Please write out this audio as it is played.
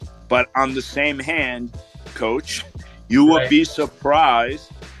But on the same hand, coach, you would be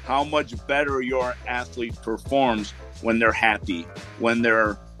surprised how much better your athlete performs when they're happy, when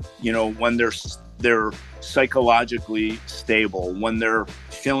they're, when they're psychologically stable, when they're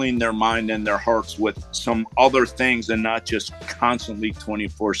filling their mind and their hearts with some other things and not just constantly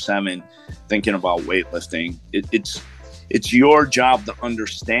 24/7 thinking about weightlifting. It's your job to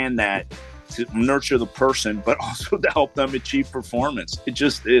understand that, to nurture the person, but also to help them achieve performance. It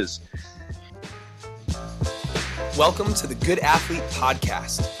just is. Welcome to the Good Athlete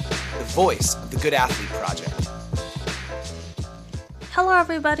Podcast, the voice of the Good Athlete Project. Hello,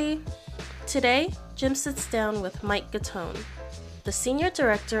 everybody. Today, Jim sits down with Mike Gattone, the Senior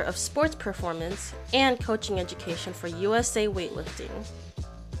Director of Sports Performance and Coaching Education for USA Weightlifting.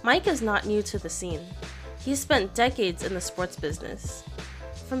 Mike is not new to the scene. He's spent decades in the sports business.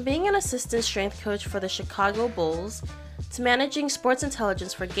 From being an assistant strength coach for the Chicago Bulls to managing sports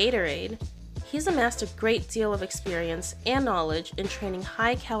intelligence for Gatorade, he's amassed a great deal of experience and knowledge in training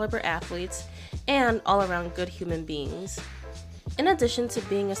high-caliber athletes and all-around good human beings. In addition to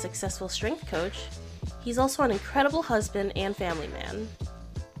being a successful strength coach, he's also an incredible husband and family man.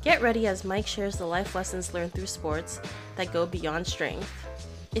 Get ready as Mike shares the life lessons learned through sports that go beyond strength.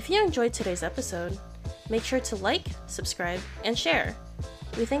 If you enjoyed today's episode, make sure to like, subscribe, and share.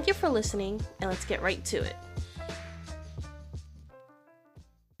 We thank you for listening, and let's get right to it.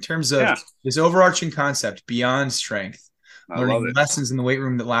 In terms of this overarching concept, beyond strength, learning lessons in the weight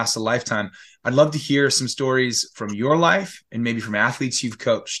room that last a lifetime, I'd love to hear some stories from your life and maybe from athletes you've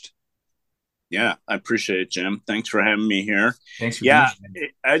coached. Yeah, I appreciate it, Jim. Thanks for having me here. Thanks for being here.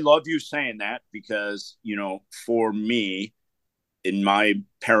 I love you saying that because, for me, in my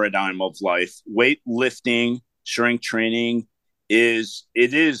paradigm of life, weightlifting, strength training is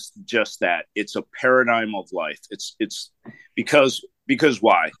just that. It's a paradigm of life. It's because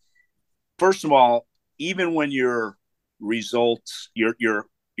why? First of all, even when your results, your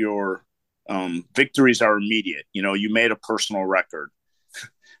victories are immediate, you made a personal record.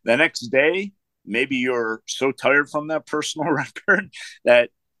 The next day, maybe you're so tired from that personal record that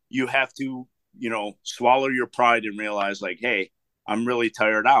you have to, swallow your pride and realize like, hey, I'm really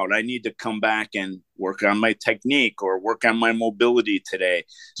tired out. I need to come back and work on my technique or work on my mobility today.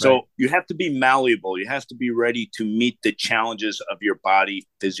 So you have to be malleable. You have to be ready to meet the challenges of your body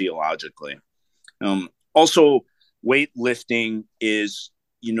physiologically. Also, weightlifting is,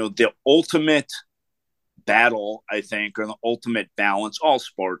 the ultimate battle, I think, or the ultimate balance. All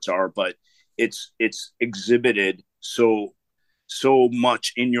sports are, but it's exhibited so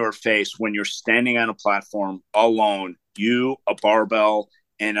much in your face when you're standing on a platform alone, you, a barbell,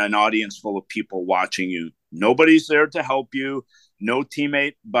 and an audience full of people watching you. Nobody's there to help you. No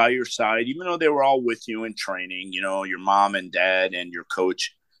teammate by your side, even though they were all with you in training, your mom and dad and your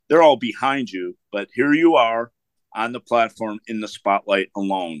coach, they're all behind you. But here you are on the platform in the spotlight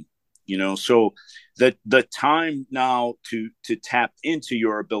alone. So the time now to tap into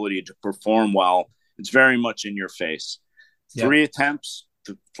your ability to perform well, it's very much in your face. 3 attempts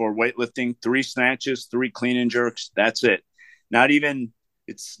for weightlifting, 3 snatches, 3 clean and jerks. That's it.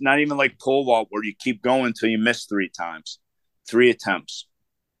 It's not even like pole vault where you keep going till you miss 3 times. 3 attempts.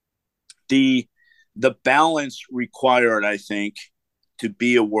 The balance required, I think, to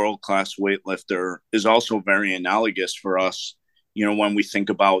be a world-class weightlifter is also very analogous for us, when we think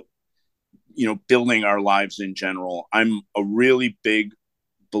about, building our lives in general. I'm a really big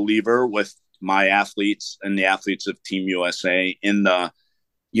believer with my athletes and the athletes of Team USA in the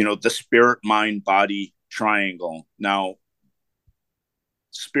spirit, mind, body triangle. Now,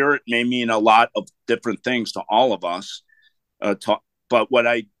 spirit may mean a lot of different things to all of us, but what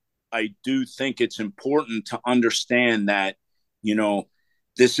I do think it's important to understand that,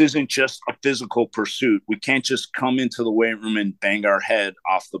 this isn't just a physical pursuit. We can't just come into the weight room and bang our head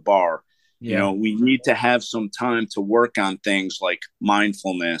off the bar. We need to have some time to work on things like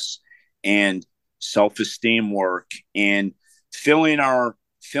mindfulness and self-esteem work and filling our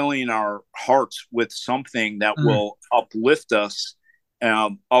hearts with something that will uplift us,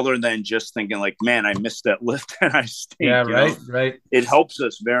 other than just thinking like, man, I missed that lift and I stink. Right. It helps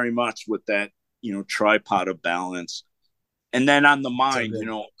us very much with that, tripod of balance. And then on the mind,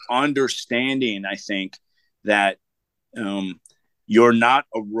 understanding, I think that you're not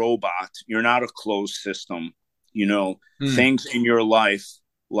a robot. You're not a closed system. Things in your life,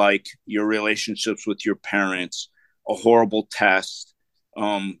 like your relationships with your parents, a horrible test,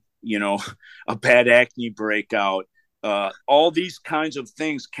 a bad acne breakout, all these kinds of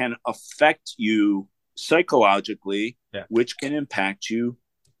things can affect you psychologically, which can impact you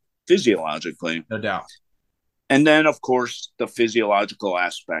physiologically. No doubt. And then, of course, the physiological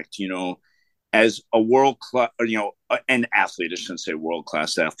aspect, as a world class, an athlete, I shouldn't say world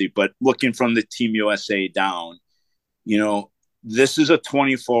class athlete, but looking from the Team USA down, this is a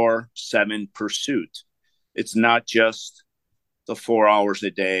 24/7 pursuit. It's not just the 4 hours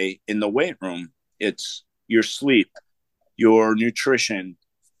a day in the weight room. It's your sleep, your nutrition,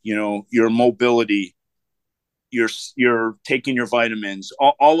 your mobility, you're taking your vitamins.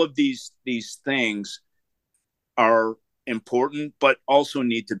 All of these things are important, but also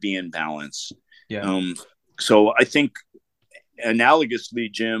need to be in balance. Yeah. So I think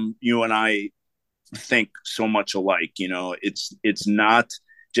analogously, Jim, you and I think so much alike. It's not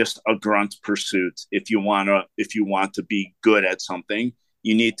just a grunt pursuit. If you want to be good at something,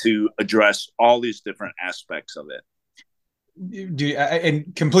 you need to address all these different aspects of it.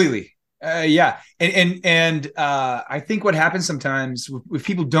 And completely. Yeah. And I think what happens sometimes if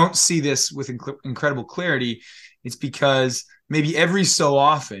people don't see this with incredible clarity, it's because maybe every so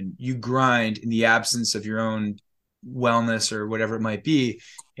often you grind in the absence of your own wellness or whatever it might be.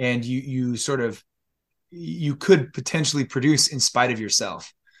 And you could potentially produce in spite of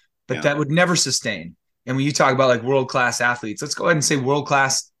yourself, but that would never sustain. And when you talk about like world-class athletes, let's go ahead and say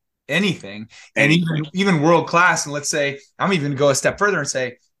world-class anything. And even world-class. And let's say, I'm even going to go a step further and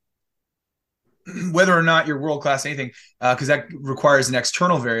say, whether or not you're world-class anything, because that requires an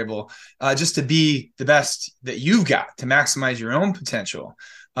external variable, just to be the best that you've got to maximize your own potential.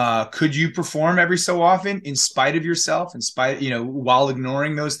 Could you perform every so often in spite of yourself, while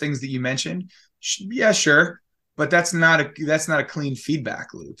ignoring those things that you mentioned? Yeah, sure. But that's not a clean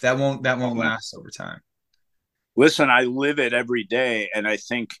feedback loop. That won't last over time. Listen, I live it every day. And I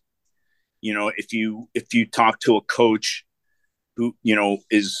think, if you talk to a coach who,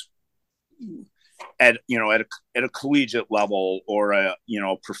 is at a collegiate level or a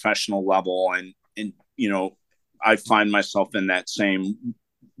professional level, and I find myself in that same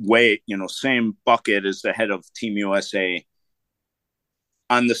way, same bucket as the head of Team USA.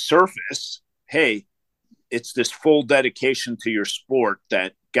 On the surface, hey, it's this full dedication to your sport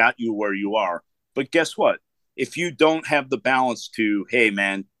that got you where you are. But guess what? If you don't have the balance to, hey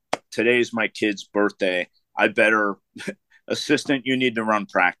man, today's my kid's birthday, I better assistant, you need to run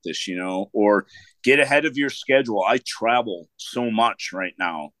practice, or get ahead of your schedule. I travel so much right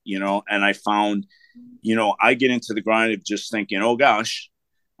now, and I found, I get into the grind of just thinking, oh gosh,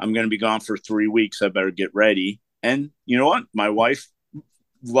 I'm going to be gone for 3 weeks. I better get ready. And you know what? My wife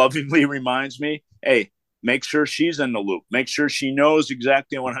lovingly reminds me, hey, make sure she's in the loop. Make sure she knows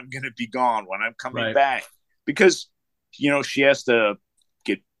exactly when I'm going to be gone, when I'm coming back, because, she has to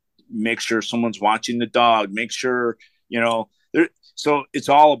make sure someone's watching the dog, make sure, so it's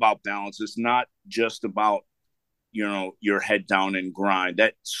all about balance. It's not just about, your head down and grind.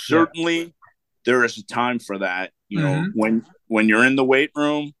 That certainly there is a time for that, when you're in the weight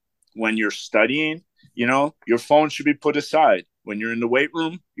room, when you're studying, your phone should be put aside. When you're in the weight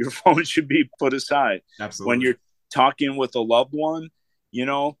room, your phone should be put aside. Absolutely. When you're talking with a loved one,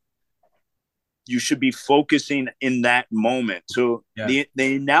 you should be focusing in that moment. So the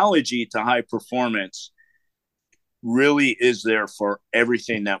analogy to high performance really is there for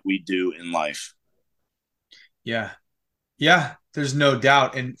everything that we do in life. Yeah. Yeah, there's no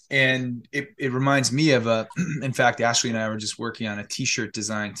doubt. And it reminds me of in fact, Ashley and I were just working on a t-shirt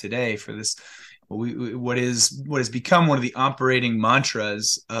design today for this. What has become one of the operating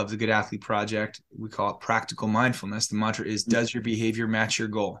mantras of the Good Athlete Project. We call it practical mindfulness. The mantra is, does your behavior match your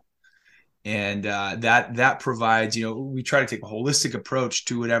goal? And that provides, we try to take a holistic approach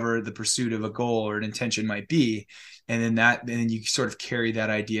to whatever the pursuit of a goal or an intention might be. And then you sort of carry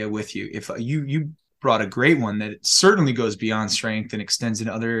that idea with you. If you brought a great one that certainly goes beyond strength and extends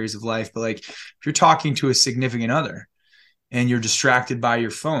into other areas of life. But like, if you're talking to a significant other and you're distracted by your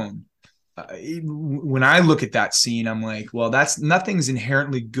phone, when I look at that scene, I'm like, well, nothing's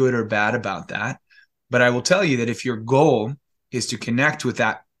inherently good or bad about that. But I will tell you that if your goal is to connect with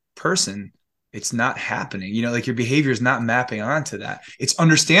that person, it's not happening. Like your behavior is not mapping onto that. It's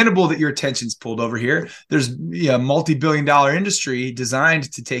understandable that your attention's pulled over here. There's a multi-billion-dollar industry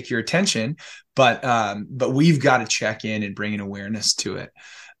designed to take your attention, but we've got to check in and bring an awareness to it.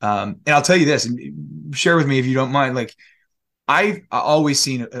 And I'll tell you this, and share with me if you don't mind. Like, I've always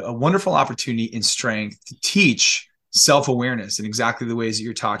seen a wonderful opportunity in strength to teach self-awareness in exactly the ways that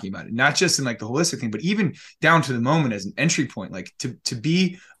you're talking about it, not just in like the holistic thing, but even down to the moment as an entry point, like to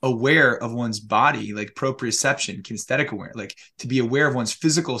be aware of one's body, like proprioception, kinesthetic awareness, like to be aware of one's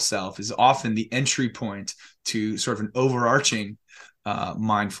physical self is often the entry point to sort of an overarching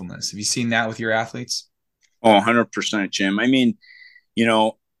mindfulness. Have you seen that with your athletes? Oh, 100%, Jim. I mean,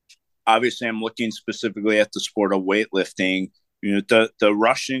 obviously I'm looking specifically at the sport of weightlifting. The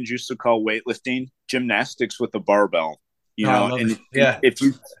Russians used to call weightlifting gymnastics with a barbell, and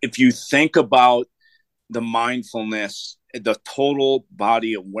if you think about the mindfulness, the total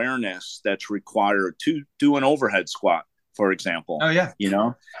body awareness that's required to do an overhead squat, for example. Oh yeah.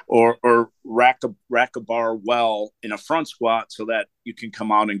 Or rack a bar well in a front squat so that you can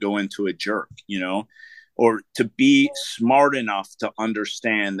come out and go into a jerk, or to be smart enough to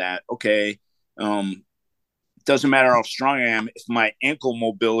understand that, okay, doesn't matter how strong I am, if my ankle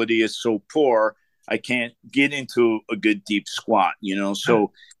mobility is so poor, I can't get into a good deep squat,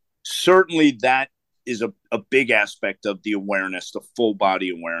 So certainly that is a big aspect of the awareness, the full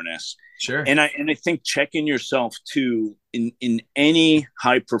body awareness. Sure. And I think checking yourself too in any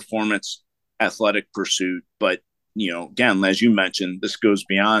high performance athletic pursuit, but again, as you mentioned, this goes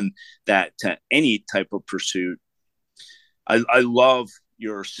beyond that to any type of pursuit. I love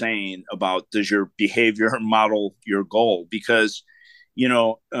your saying about, does your behavior model your goal? Because,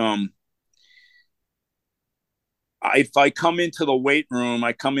 if I come into the weight room,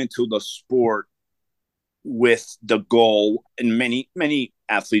 I come into the sport with the goal, and many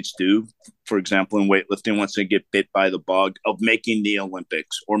athletes do, for example, in weightlifting, once they get bit by the bug, of making the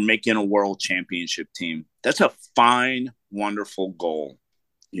Olympics or making a world championship team. That's a fine, wonderful goal.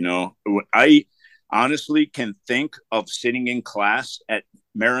 I honestly can think of sitting in class at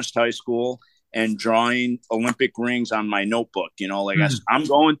Marist High School and drawing Olympic rings on my notebook, I'm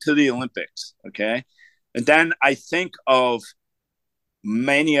going to the Olympics. Okay. And then I think of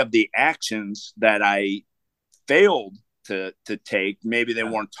many of the actions that I failed to take. Maybe they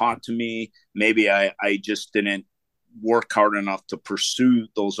weren't taught to me. Maybe I just didn't work hard enough to pursue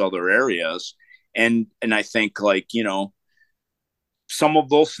those other areas. And I think, some of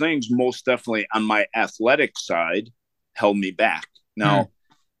those things most definitely on my athletic side held me back. Now,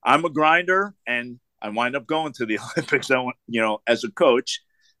 I'm a grinder, and I wind up going to the Olympics, as a coach.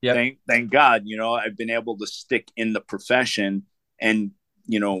 Yep. Thank God, I've been able to stick in the profession and,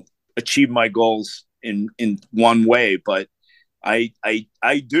 achieve my goals in one way. But I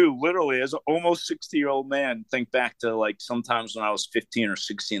do literally, as an almost 60-year-old man, think back to sometimes when I was 15 or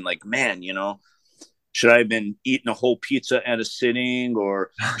 16, man, should I have been eating a whole pizza at a sitting,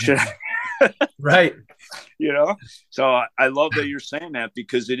 or should I? Right. So I love that you're saying that,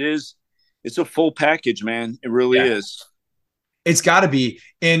 because it's a full package, man. It really is. It's got to be.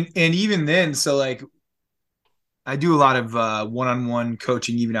 And even then, so I do a lot of one-on-one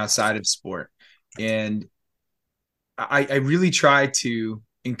coaching even outside of sport. And I really try to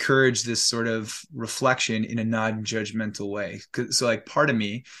encourage this sort of reflection in a non-judgmental way. So part of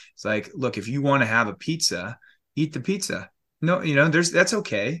me is look, if you want to have a pizza, eat the pizza. No, that's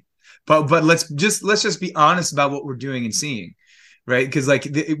okay. But let's just be honest about what we're doing and seeing, right? Because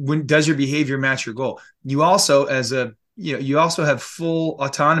when does your behavior match your goal? You also, you also have full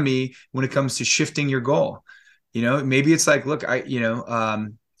autonomy when it comes to shifting your goal. Maybe it's look,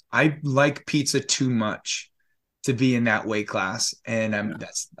 I like pizza too much to be in that weight class. And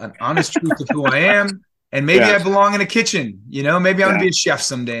that's an honest truth of who I am. And maybe I belong in a kitchen, maybe I want to be a chef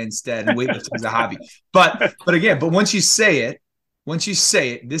someday instead, and weightlifting is a hobby. But once you say it,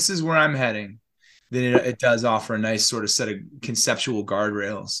 this is where I'm heading, then it does offer a nice sort of set of conceptual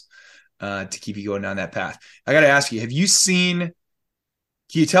guardrails to keep you going down that path. I got to ask you,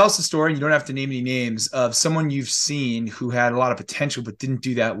 can you tell us a story, and you don't have to name any names, of someone you've seen who had a lot of potential but didn't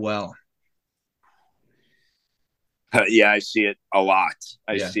do that well? I see it a lot.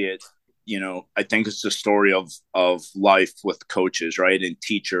 I see it. I think it's the story of life with coaches, right, and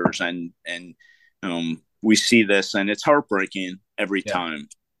teachers, and we see this, and it's heartbreaking every time.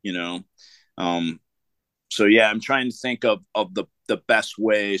 So I'm trying to think of the best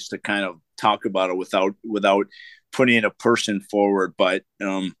ways to kind of talk about it without putting a person forward. But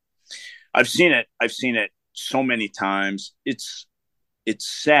I've seen it so many times. It's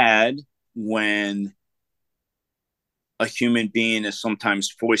sad when a human being is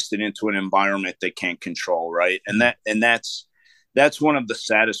sometimes foisted into an environment they can't control, right? And that's one of the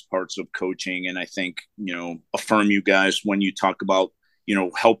saddest parts of coaching. And I think, affirm you guys when you talk about,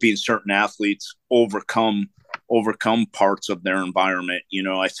 helping certain athletes overcome parts of their environment.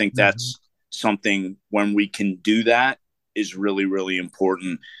 I think that's something, when we can do that, is really, really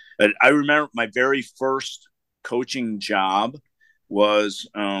important. But I remember my very first coaching job was,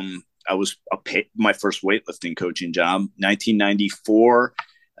 my first weightlifting coaching job, 1994,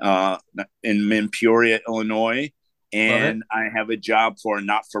 in Peoria, Illinois. And I have a job for a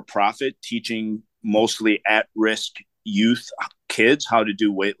not-for-profit teaching mostly at-risk youth kids how to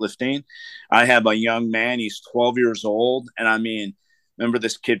do weightlifting. I have a young man, he's 12 years old. And I mean, remember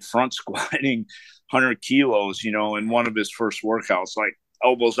this kid front squatting 100 kilos, in one of his first workouts, like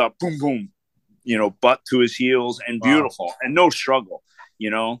elbows up, boom, boom, butt to his heels, and beautiful and no struggle,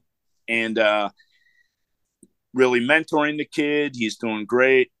 and really mentoring the kid. He's doing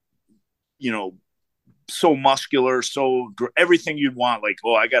great, so muscular, everything you'd want. Like,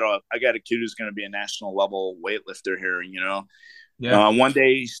 I got a kid who's going to be a national level weightlifter here, Yeah. One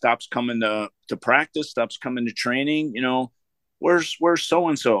day he stops coming to practice, stops coming to training. Where's so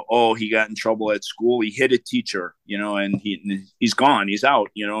and so? Oh, he got in trouble at school. He hit a teacher. And he's gone. He's out.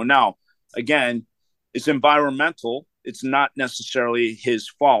 Now again, it's environmental. It's not necessarily his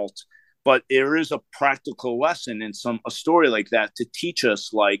fault, but there is a practical lesson in a story like that to teach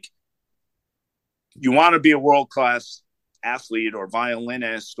us, like, you want to be a world-class athlete or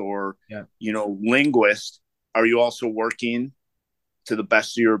violinist or, linguist. Are you also working to the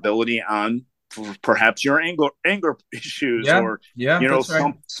best of your ability on perhaps your anger issues or,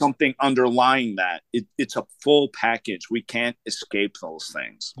 something underlying that? It's a full package. We can't escape those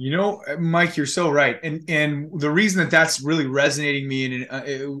things. Mike, you're so right. And the reason that's really resonating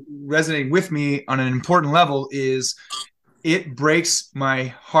with me on an important level is it breaks my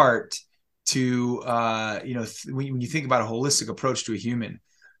heart to, when you think about a holistic approach to a human.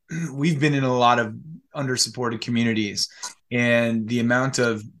 We've been in a lot of under-supported communities, and the amount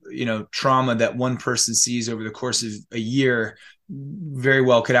of, trauma that one person sees over the course of a year very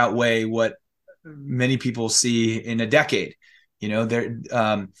well could outweigh what many people see in a decade.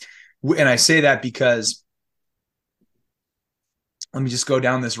 And I say that because, let me just go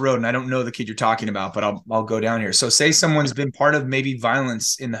down this road, and I don't know the kid you're talking about, but I'll go down here. So say someone's been part of maybe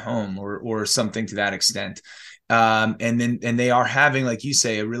violence in the home or something to that extent. And they are having, like you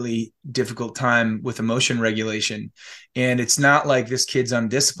say, a really difficult time with emotion regulation. And it's not like this kid's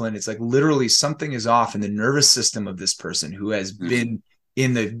undisciplined. It's like literally something is off in the nervous system of this person who has been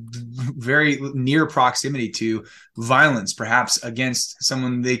in the very near proximity to violence, perhaps against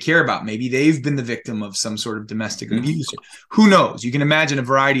someone they care about. Maybe they've been the victim of some sort of domestic abuse. Who knows? You can imagine a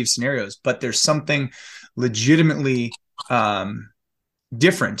variety of scenarios, but there's something legitimately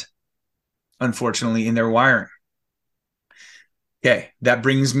different, unfortunately, in their wiring. Okay, that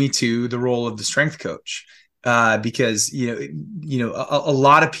brings me to the role of the strength coach, because a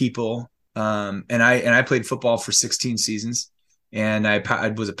lot of people, and I played football for 16 seasons, and I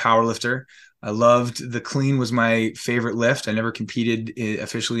was a power lifter. I loved the clean was my favorite lift. I never competed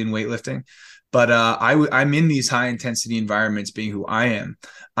officially in weightlifting, but I'm in these high intensity environments, being who I am.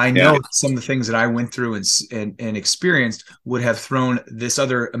 I know some of the things that I went through and experienced would have thrown this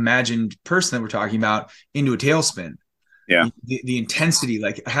other imagined person that we're talking about into a tailspin. Yeah, the intensity,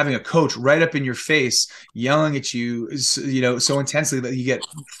 like having a coach right up in your face, yelling at you, so intensely that you get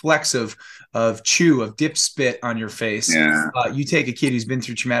flecks of dip spit on your face. Yeah. You take a kid who's been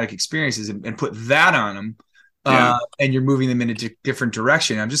through traumatic experiences and put that on them, and you're moving them in a different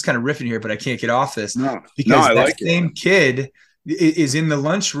direction. I'm just kind of riffing here, but I can't get off this because that same kid is in the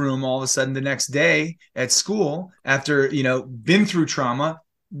lunchroom all of a sudden the next day at school after been through trauma.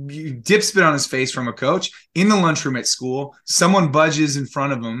 You dip spit on his face from a coach in the lunchroom at school. Someone budges in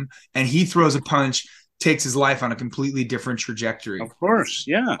front of him and he throws a punch, takes his life on a completely different trajectory. Of course.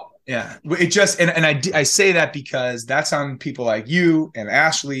 Yeah. Yeah. It just, and I say that because that's on people like you and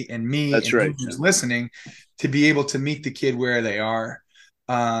Ashley and me. That's right. Who's listening to be able to meet the kid where they are,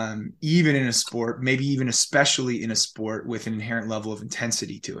 even in a sport, maybe even especially in a sport with an inherent level of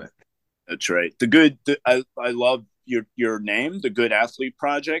intensity to it. That's right. I love your name, the Good Athlete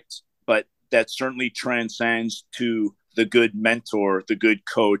Project, but that certainly transcends to the good mentor, the good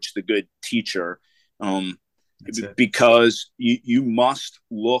coach, the good teacher, because you must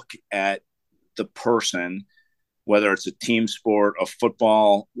look at the person, whether it's a team sport of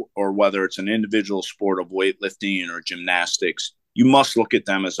football or whether it's an individual sport of weightlifting or gymnastics. You must look at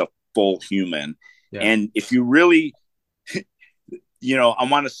them as a full human. Yeah. And if you really, I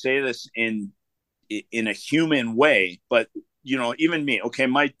want to say this in a human way, but even me, okay,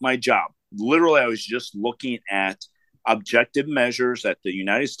 my job, literally I was just looking at objective measures that the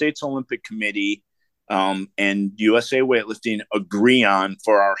United States Olympic Committee and USA Weightlifting agree on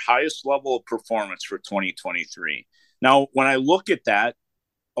for our highest level of performance for 2023. Now, when I look at that,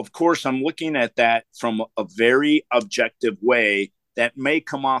 of course, I'm looking at that from a very objective way that may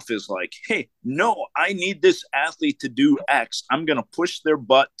come off as like, hey, no, I need this athlete to do X. I'm going to push their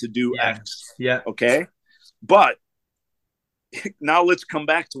butt to do X. Yeah. Okay. But now let's come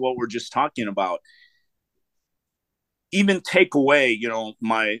back to what we're just talking about. Even take away,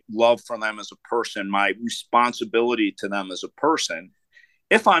 my love for them as a person, my responsibility to them as a person.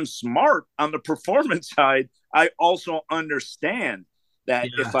 If I'm smart on the performance side, I also understand that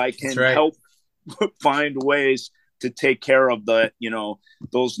if I can right. help find ways to take care of the,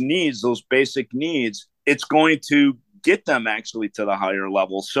 those needs, those basic needs, it's going to get them actually to the higher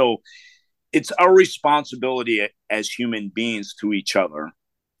level. So it's our responsibility as human beings to each other.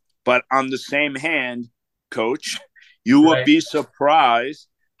 But on the same hand, coach, you will be surprised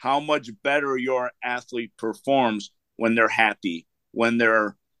how much better your athlete performs when they're happy, when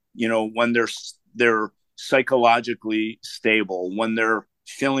they're, when they're psychologically stable, when they're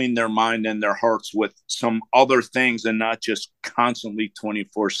filling their mind and their hearts with some other things and not just constantly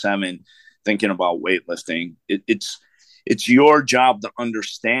 24/7 thinking about weightlifting. It's your job to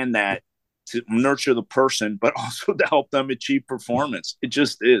understand that, to nurture the person, but also to help them achieve performance. It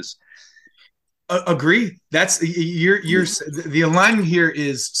just is. Agree. That's the alignment here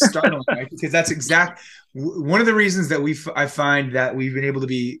is startling, right? Because that's one of the reasons that I find that we've been able to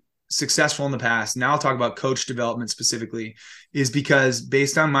be successful in the past. Now I'll talk about coach development specifically, is because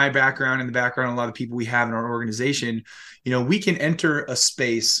based on my background and the background of a lot of people we have in our organization, we can enter a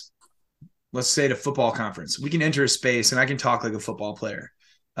space, let's say at a football conference, we can enter a space and I can talk like a football player,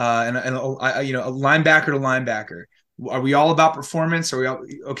 and a linebacker to linebacker. Are we all about performance?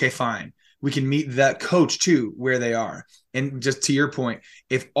 Okay, fine. We can meet that coach too, where they are. And just to your point,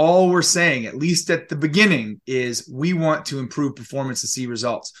 if all we're saying, at least at the beginning, is we want to improve performance and see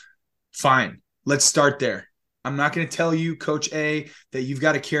results, fine. Let's start there. I'm not going to tell you, Coach A, that you've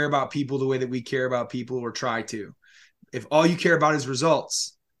got to care about people the way that we care about people, or try to. If all you care about is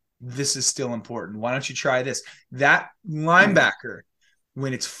results, this is still important. Why don't you try this? That linebacker,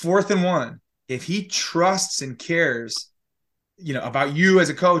 when it's 4th and 1, if he trusts and cares, about you as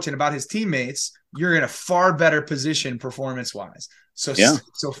a coach and about his teammates, you're in a far better position performance-wise. So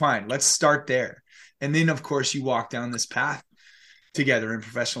fine, let's start there. And then, of course, you walk down this path together in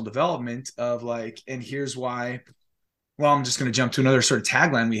professional development of and here's why. Well, I'm just going to jump to another sort of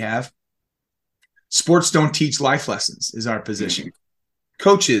tagline we have. Sports don't teach life lessons is our position.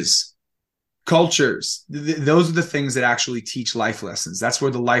 Coaches, cultures, those are the things that actually teach life lessons. That's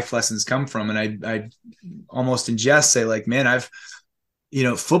where the life lessons come from. And I almost in jest say man,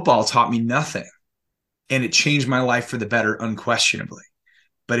 football taught me nothing, and it changed my life for the better, unquestionably.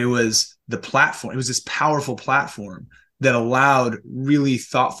 But it was the platform. It was this powerful platform that allowed really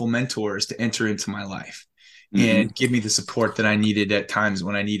thoughtful mentors to enter into my life and give me the support that I needed at times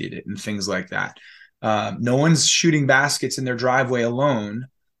when I needed it, and things like that. No one's shooting baskets in their driveway alone,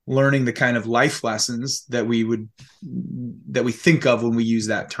 learning the kind of life lessons that we think of when we use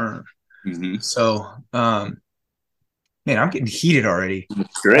that term. So, man, I'm getting heated already.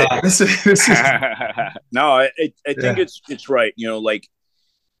 Great. No, I think it's right.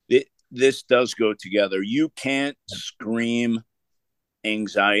 This does go together. You can't scream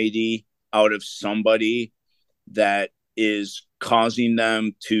anxiety out of somebody that is causing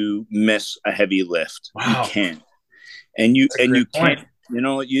them to miss a heavy lift. Wow. You can't. And you can't.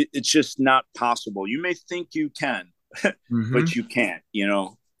 It's just not possible. You may think you can, but you can't.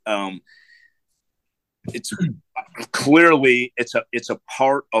 It's clearly it's a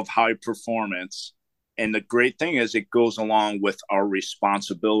part of high performance. And the great thing is it goes along with our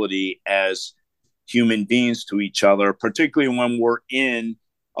responsibility as human beings to each other, particularly when we're in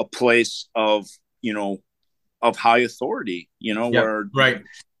a place of high authority, where, right.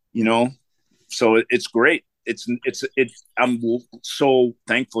 So it's great. I'm so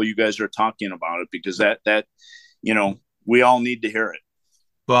thankful you guys are talking about it, because that we all need to hear it.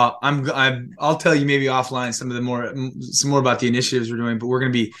 Well, I'll tell you maybe offline some more about the initiatives we're doing, but we're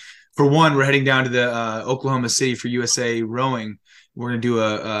going to be, for one, we're heading down to the Oklahoma City for USA rowing. We're going to do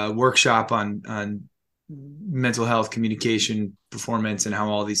a workshop on mental health, communication, performance, and how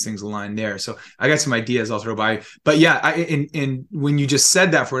all these things align there. So I got some ideas I'll throw by, but yeah, and when you just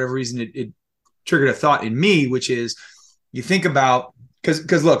said that, for whatever reason, it triggered a thought in me, which is, you think about,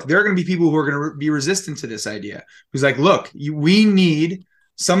 because look, there are going to be people who are going to be resistant to this idea, who's like, look, we need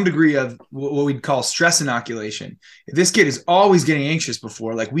some degree of what we'd call stress inoculation. If this kid is always getting anxious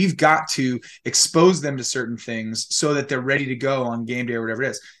before, we've got to expose them to certain things so that they're ready to go on game day or whatever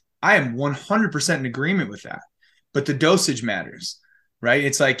it is. I am 100% in agreement with that, but the dosage matters, right?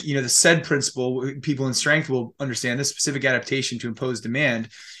 It's the SAID principle. People in strength will understand this: specific adaptation to impose demand.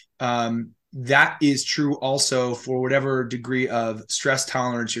 That is true also for whatever degree of stress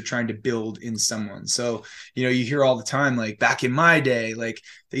tolerance you're trying to build in someone. So, you hear all the time, back in my day,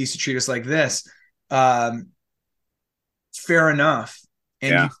 they used to treat us like this. Fair enough.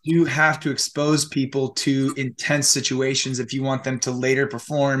 And you have to expose people to intense situations if you want them to later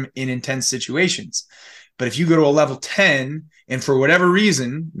perform in intense situations. But if you go to a level 10 and for whatever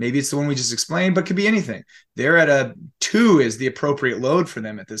reason, maybe it's the one we just explained, but could be anything, they're at a 2 is the appropriate load for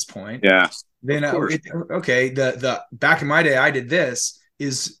them at this point. Yeah. Then okay, the back in my day I did this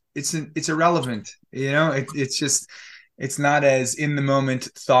it's irrelevant. It's not as in the moment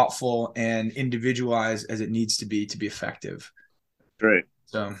thoughtful and individualized as it needs to be effective. Great.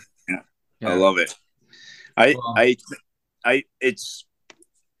 So yeah. I love it.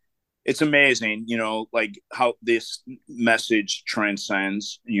 It's amazing, like how this message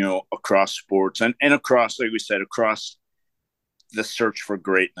transcends, across sports and across, like we said, across the search for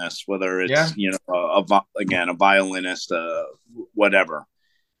greatness, whether it's, a violinist, whatever.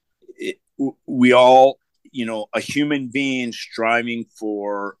 We all, a human being striving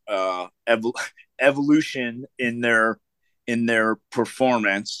for evolution in their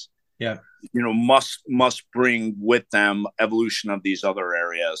performance. Yeah. Must bring with them evolution of these other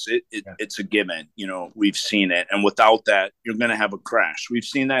areas. It's a given. We've seen it, and without that, you're going to have a crash. We've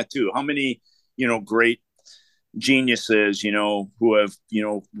seen that too. How many, great geniuses, who have,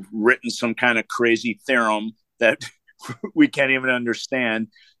 written some kind of crazy theorem that we can't even understand,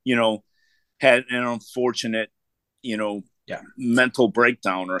 had an unfortunate, mental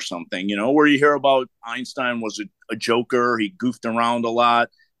breakdown or something, where you hear about Einstein was a joker. He goofed around a lot.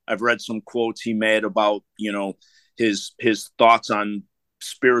 I've read some quotes he made about, his thoughts on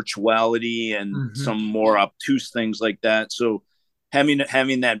spirituality and some more obtuse things like that. So having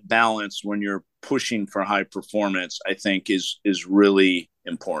that balance when you're pushing for high performance, I think is really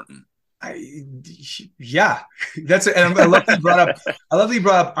important. That's it. And I love that you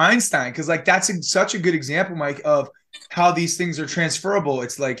brought up Einstein, because like that's such a good example, Mike, of how these things are transferable.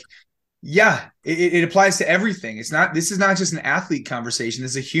 It's like, it applies to everything. This is not just an athlete conversation.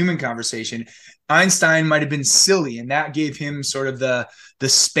 This is a human conversation. Einstein might have been silly, and that gave him sort of the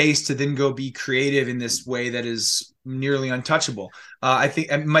space to then go be creative in this way that is nearly untouchable. I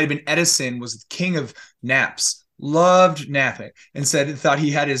think it might have been Edison was the king of naps. Loved napping and thought he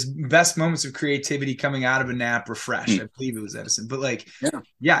had his best moments of creativity coming out of a nap refreshed. I believe it was Edison, but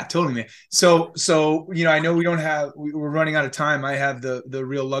totally, man. So, I know we're running out of time. I have the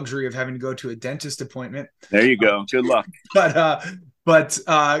real luxury of having to go to a dentist appointment. There you go. Good luck. But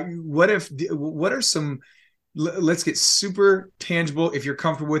what are some, let's get super tangible if you're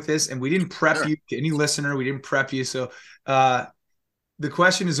comfortable with this. And we didn't prep you, any listener, we didn't prep you. So the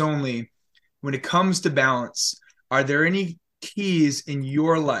question is only, when it comes to balance, are there any keys in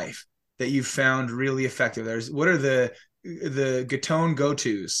your life that you've found really effective? What are the Gattone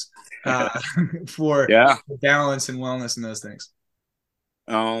go-tos for balance and wellness and those things?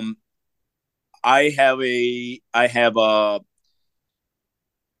 I have a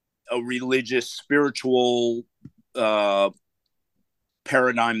religious, spiritual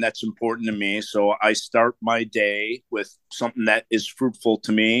paradigm that's important to me. So I start my day with something that is fruitful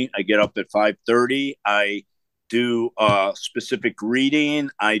to me. I get up at 5:30. I do specific reading.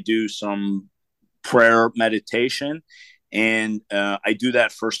 I do some prayer meditation, and I do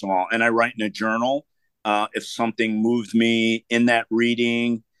that first of all. And I write in a journal. If something moved me in that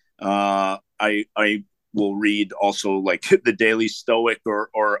reading, I will read also like the Daily Stoic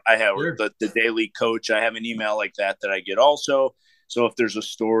or I have the Daily Coach. I have an email like that I get also. So if there's a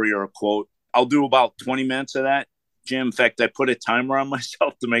story or a quote, I'll do about 20 minutes of that, Jim. In fact, I put a timer on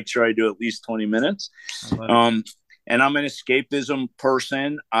myself to make sure I do at least 20 minutes. And I'm an escapism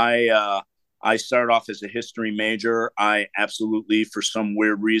person. I started off as a history major. I absolutely, for some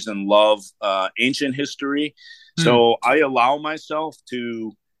weird reason, love ancient history. So I allow myself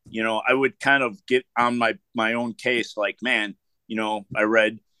to, I would kind of get on my own case. Like, man, I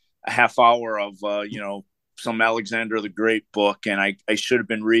read a half hour of, some Alexander the Great book, and I should have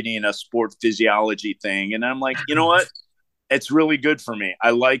been reading a sport physiology thing. And I'm like, you know what? It's really good for me.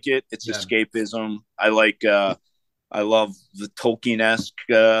 I like it. It's escapism. I love the Tolkien-esque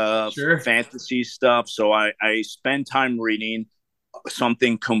fantasy stuff. So I spend time reading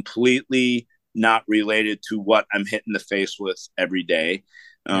something completely not related to what I'm hitting the face with every day.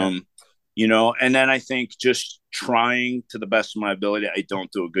 And then I think just trying to the best of my ability. I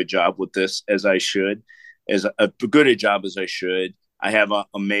don't do a good job with this as I should. As good a job as I should. I have an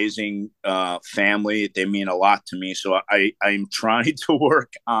amazing family. They mean a lot to me. So I'm trying to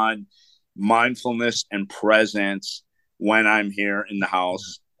work on mindfulness and presence when I'm here in the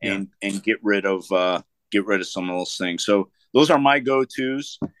house and get rid of some of those things. So those are my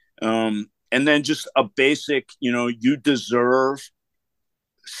go-tos. And then just a basic, you deserve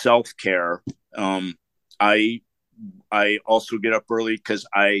self-care. I also get up early because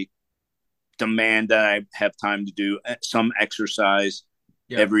I demand that I have time to do some exercise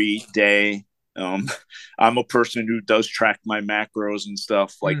every day. I'm a person who does track my macros and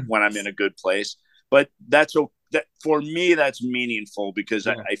stuff like when I'm in a good place, but that's that for me, that's meaningful because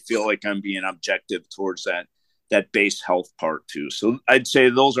I feel like I'm being objective towards that base health part too. So I'd say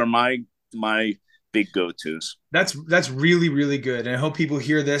those are my big go-tos. That's really, really good. And I hope people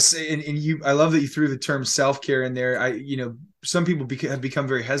hear this. And I love that you threw the term self-care in there. Some people have become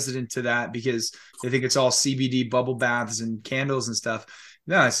very hesitant to that because they think it's all CBD bubble baths and candles and stuff.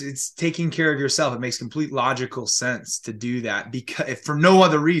 No, it's taking care of yourself. It makes complete logical sense to do that because for no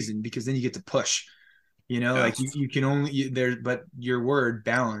other reason, because then you get to push, like you can only there, but your word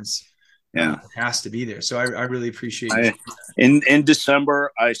balance has to be there. So I really appreciate it. In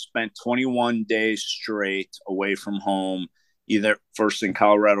December, I spent 21 days straight away from home, either first in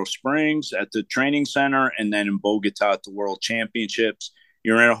Colorado Springs at the training center and then in Bogota at the World Championships.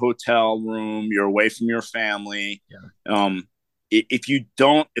 You're in a hotel room, you're away from your family. Yeah.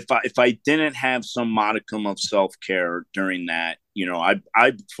 If I didn't have some modicum of self-care during that,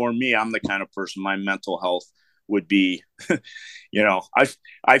 for me, I'm the kind of person, my mental health would be,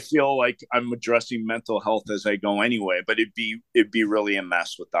 I feel like I'm addressing mental health as I go anyway, but it'd be really a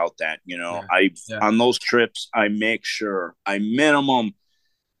mess without that. On those trips, I make sure I minimum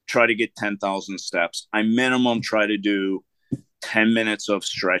try to get 10,000 steps. I minimum try to do 10 minutes of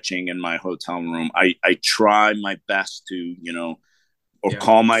stretching in my hotel room. I try my best to,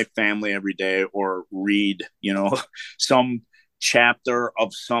 call my family every day or read, some chapter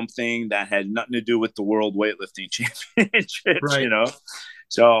of something that had nothing to do with the World Weightlifting Championships, right.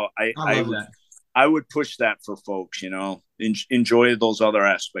 So I would push that for folks, enjoy those other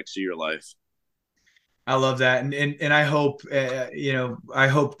aspects of your life. I love that. And I hope, I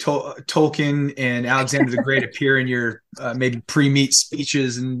hope Tolkien and Alexander the Great appear in your maybe pre-meet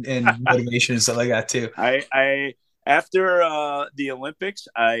speeches and motivation and stuff like that too. After the Olympics,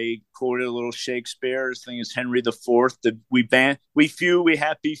 I quoted a little Shakespeare. His thing is Henry IV. We few, we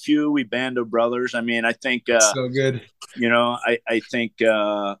happy few, we band of brothers. I mean, I think so good. I think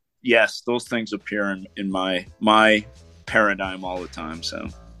yes, those things appear in my paradigm all the time. So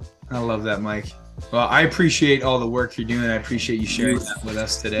I love that, Mike. Well, I appreciate all the work you're doing. I appreciate you sharing that with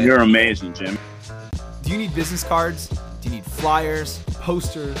us today. You're amazing, Jim. Do you need business cards? Do you need flyers,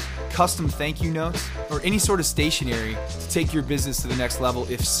 posters, custom thank you notes, or any sort of stationery to take your business to the next level?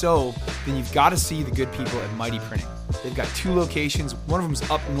 If so, then you've got to see the good people at Mighty Printing. They've got 2 locations. One of them's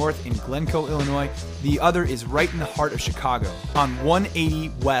up north in Glencoe, Illinois. The other is right in the heart of Chicago on 180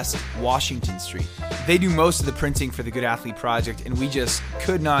 West Washington Street. They do most of the printing for the Good Athlete Project, and we just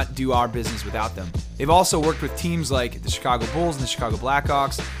could not do our business without them. They've also worked with teams like the Chicago Bulls and the Chicago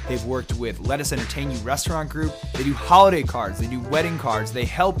Blackhawks. They've worked with Let Us Entertain You Restaurant Group. They do holiday cards. They do wedding cards. They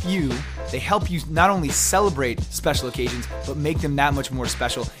help you not only celebrate special occasions, but make them that much more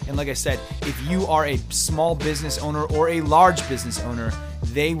special. And like I said, if you are a small business owner or a large business owner,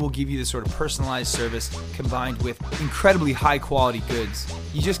 they will give you the sort of personalized service combined with incredibly high quality goods.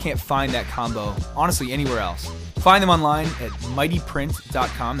 You just can't find that combo, honestly, anywhere else. Find them online at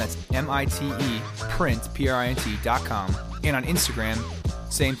mightyprint.com. That's M-I-T-E print, P-R-I-N-T.com. And on Instagram,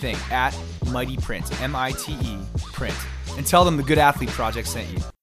 same thing, at mightyprint, M-I-T-E print. And tell them the Good Athlete Project sent you.